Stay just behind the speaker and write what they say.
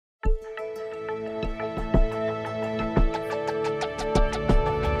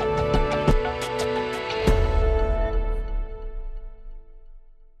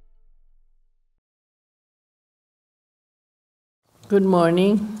Good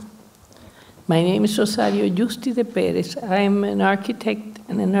morning. My name is Rosario Justi de Perez. I am an architect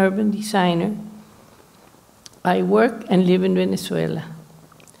and an urban designer. I work and live in Venezuela.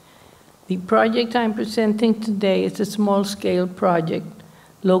 The project I'm presenting today is a small-scale project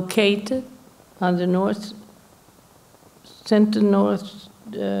located on the center-north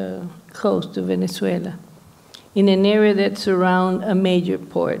coast of Venezuela, in an area that surrounds a major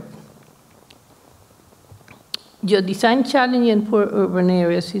port. Geodesign challenge in poor urban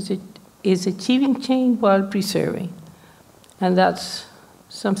areas is achieving change while preserving. And that's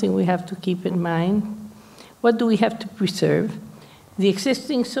something we have to keep in mind. What do we have to preserve? The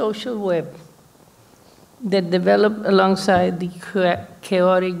existing social web that developed alongside the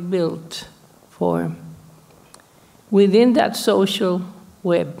chaotic built form. Within that social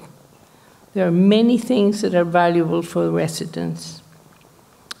web, there are many things that are valuable for residents.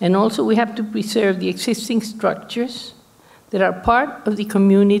 And also we have to preserve the existing structures that are part of the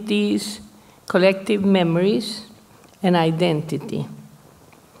community's collective memories and identity.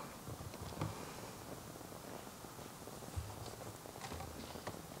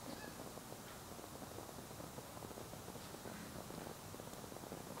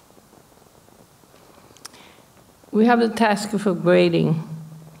 We have the task of upgrading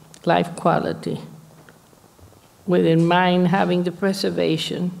life quality, with in mind having the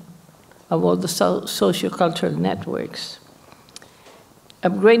preservation of all the socio-cultural networks.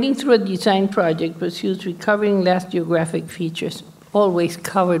 Upgrading through a design project pursues recovering lost geographic features, always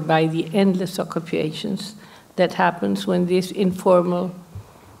covered by the endless occupations that happens when this informal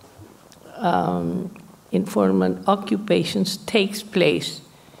occupations takes place,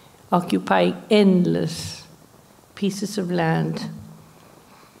 occupying endless pieces of land.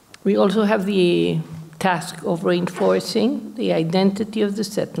 We also have the task of reinforcing the identity of the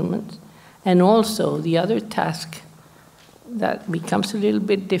settlement, and also the other task that becomes a little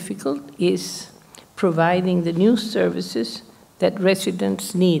bit difficult is providing the new services that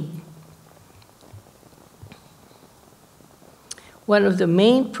residents need. One of the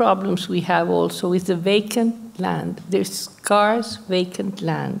main problems we have also is the vacant land. There's scarce vacant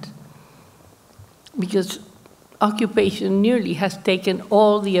land because occupation nearly has taken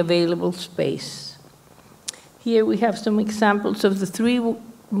all the available space. Here we have some examples of the three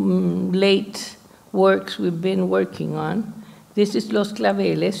late works we've been working on. This is Los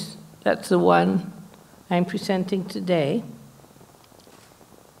Claveles. That's the one I'm presenting today.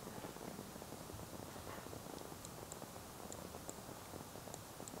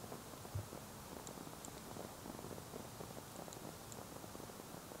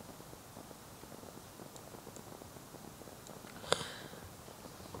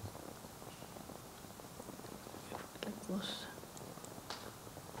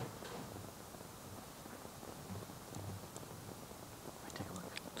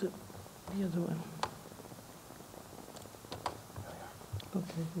 The other one.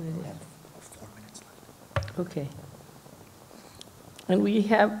 Okay, we have 4 minutes left. Okay. And we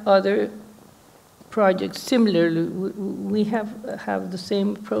have other projects similarly. We have the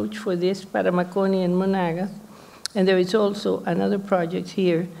same approach for this, Paramaconi and Monagas. And there is also another project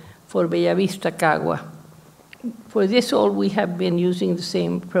here for Bellavista, Cagua. For this all, we have been using the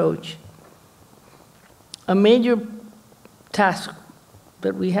same approach. A major task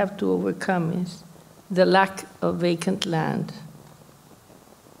that we have to overcome is the lack of vacant land.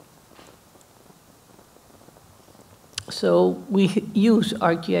 So we use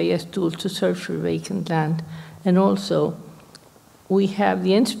ArcGIS tools to search for vacant land. And also, we have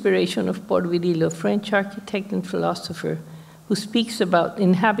the inspiration of Paul Virilio, a French architect and philosopher, who speaks about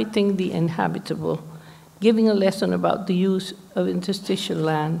inhabiting the inhabitable, giving a lesson about the use of interstitial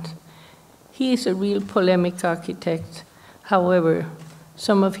land. He is a real polemic architect. However,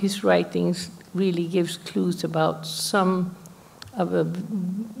 some of his writings really gives clues about some of a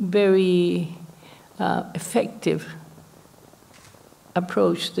very effective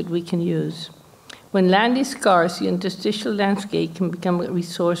approach that we can use. When land is scarce, the interstitial landscape can become a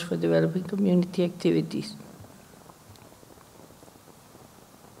resource for developing community activities.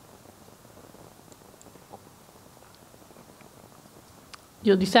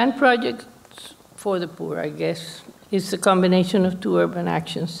 Geodesign projects for the poor, I guess, is a combination of two urban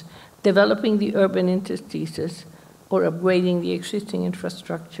actions: developing the urban interstices or upgrading the existing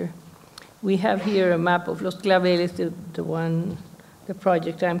infrastructure. We have here a map of Los Claveles, the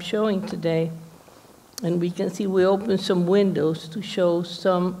project I'm showing today. And we can see we opened some windows to show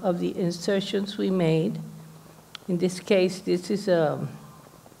some of the insertions we made. In this case, this is a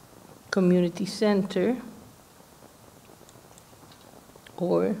community center,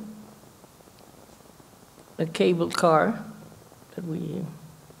 or a cable car that we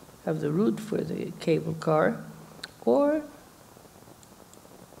have the route for the cable car, or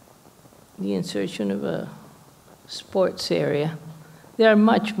the insertion of a sports area. There are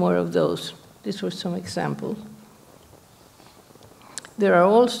much more of those. These were some examples. There are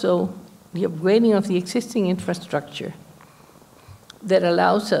also the upgrading of the existing infrastructure that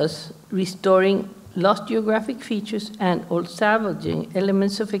allows us restoring lost geographic features and or salvaging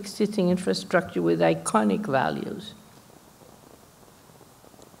elements of existing infrastructure with iconic values.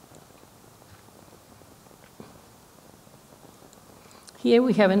 Here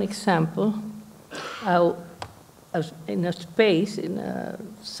we have an example in a space, in a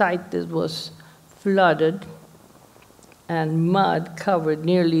site that was flooded and mud covered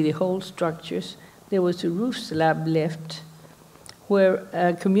nearly the whole structures. There was a roof slab left where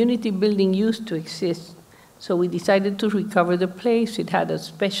a community building used to exist. So we decided to recover the place. It had a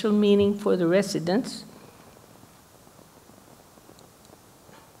special meaning for the residents.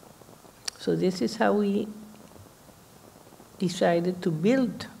 So this is how we decided to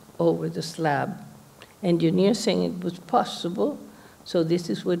build over the slab. Engineers saying it was possible, so this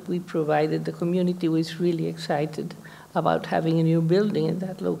is what we provided. The community was really excited about having a new building in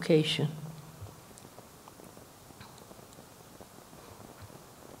that location.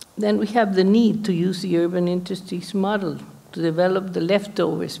 Then we have the need to use the urban interstice model to develop the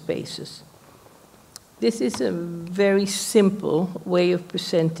leftover spaces. This is a very simple way of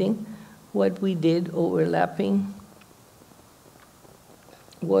presenting what we did, overlapping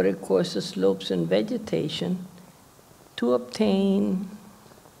watercourses, slopes, and vegetation to obtain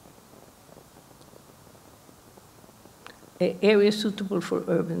an area suitable for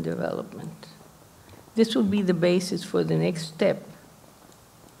urban development. This will be the basis for the next step,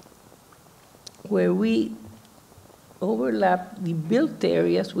 where we overlap the built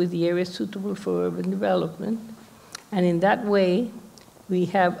areas with the areas suitable for urban development, and in that way, we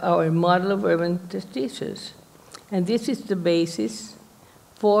have our model of urban interstices. And this is the basis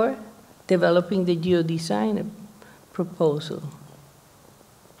for developing the geodesign proposal.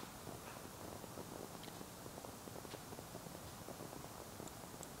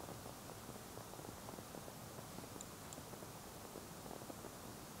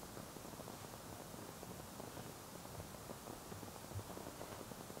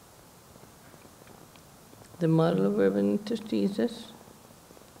 The model of urban interstices,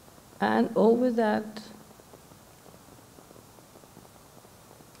 and over that,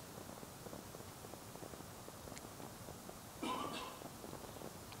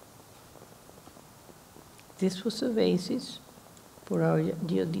 this was the basis for our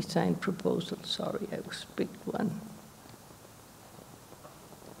geodesign proposal. Sorry, I picked one.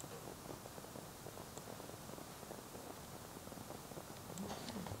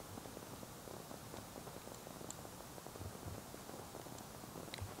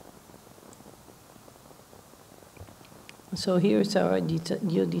 So here's our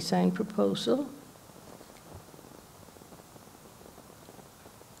geodesign proposal.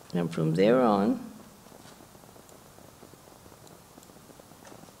 And from there on,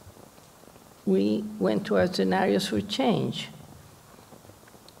 we went to our scenarios for change.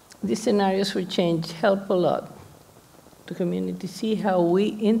 These scenarios for change help a lot the community see how we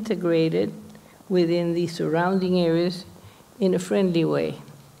integrated within the surrounding areas in a friendly way.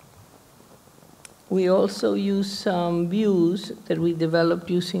 We also use some views that we developed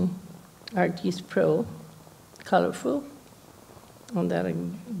using ArcGIS Pro, colorful, and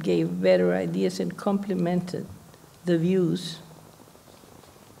that gave better ideas and complemented the views.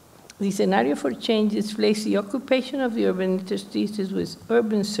 The scenario for change displays the occupation of the urban interstices with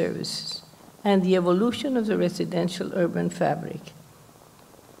urban services and the evolution of the residential urban fabric.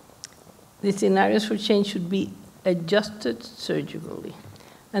 The scenarios for change should be adjusted surgically.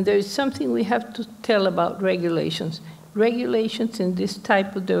 And there is something we have to tell about regulations. Regulations in this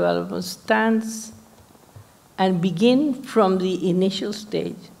type of development stands and begin from the initial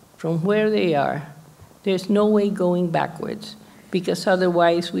stage, from where they are. There's no way going backwards, because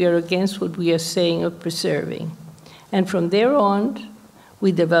otherwise we are against what we are saying of preserving. And from there on,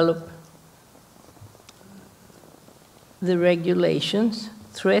 we develop the regulations.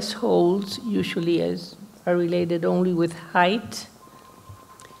 Thresholds usually are related only with height,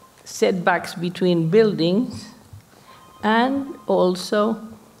 setbacks between buildings, and also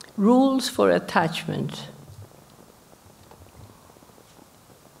rules for attachment.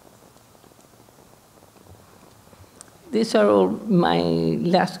 These are all my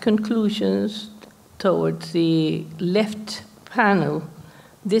last conclusions towards the left panel.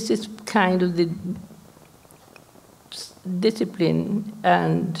 This is kind of the discipline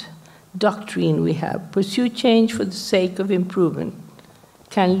and doctrine we have. Pursue change for the sake of improvement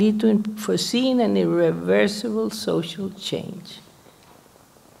can lead to unforeseen and irreversible social change.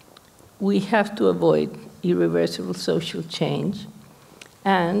 We have to avoid irreversible social change,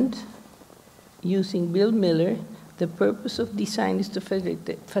 and using Bill Miller, the purpose of design is to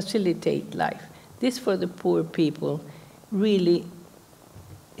facilitate life. This, for the poor people, really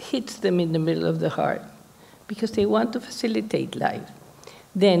hits them in the middle of the heart, because they want to facilitate life.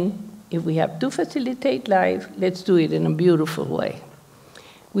 Then, if we have to facilitate life, let's do it in a beautiful way.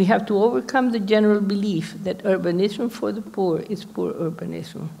 We have to overcome the general belief that urbanism for the poor is poor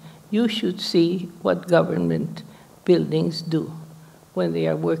urbanism. You should see what government buildings do when they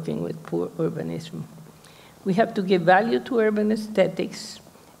are working with poor urbanism. We have to give value to urban aesthetics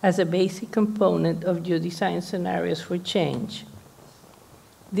as a basic component of geodesign scenarios for change.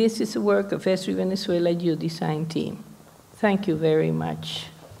 This is the work of Esri Venezuela Geodesign team. Thank you very much.